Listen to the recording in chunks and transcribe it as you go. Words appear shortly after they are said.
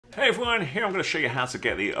Hey everyone, here I'm going to show you how to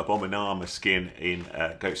get the Abominana skin in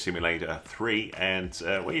Goat Simulator 3, and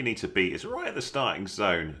where you need to be is right at the starting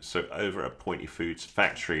zone, so over at Pointy Foods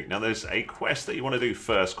factory. Now there's a quest that you want to do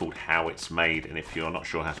first called How It's Made, and if you're not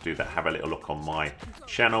sure how to do that, have a little look on my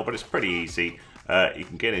channel, but it's pretty easy. You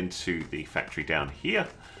can get into the factory down here,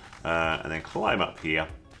 and then climb up here,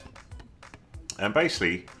 and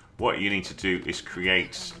basically what you need to do is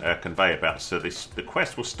create a conveyor belt. So the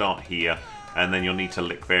quest will start here, and then you'll need to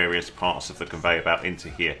lick various parts of the conveyor belt into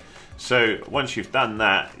here. So once you've done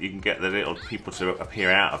that, you can get the little people to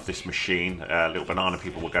appear out of this machine. Little banana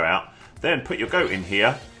people will go out. Then put your goat in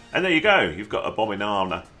here, and there you go. You've got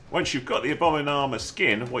Abominana. Once you've got the Abominana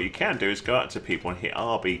skin, what you can do is go out to people and hit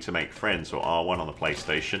RB to make friends, or R1 on the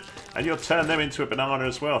PlayStation, and you'll turn them into a banana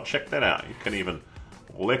as well. Check that out. You can even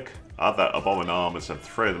lick other Abominanas and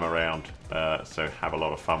throw them around, so have a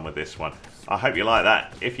lot of fun with this one. I hope you like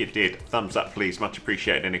that. If you did, thumbs up please, much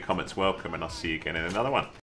appreciated. Any comments welcome, and I'll see you again in another one.